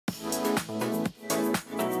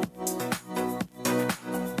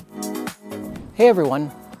Hey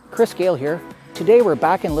everyone, Chris Gale here. Today we're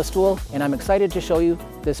back in Listowel and I'm excited to show you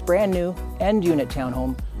this brand new end unit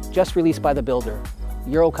townhome just released by the builder,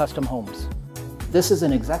 Euro Custom Homes. This is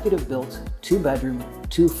an executive built 2-bedroom,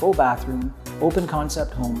 2 full bathroom, open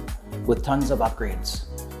concept home with tons of upgrades,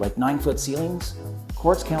 like 9-foot ceilings,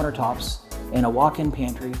 quartz countertops, and a walk-in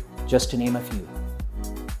pantry, just to name a few.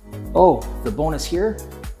 Oh, the bonus here,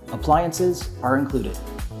 appliances are included.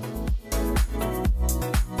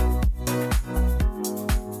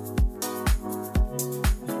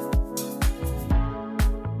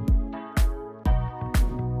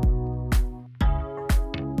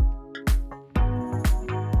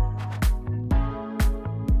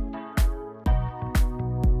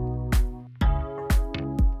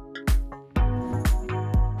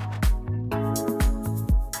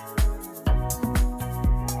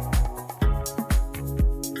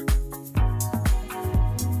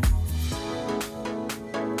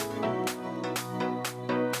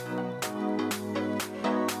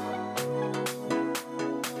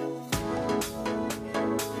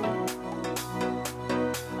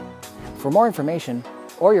 For more information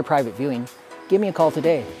or your private viewing, give me a call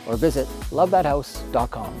today or visit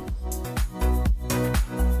lovethathouse.com.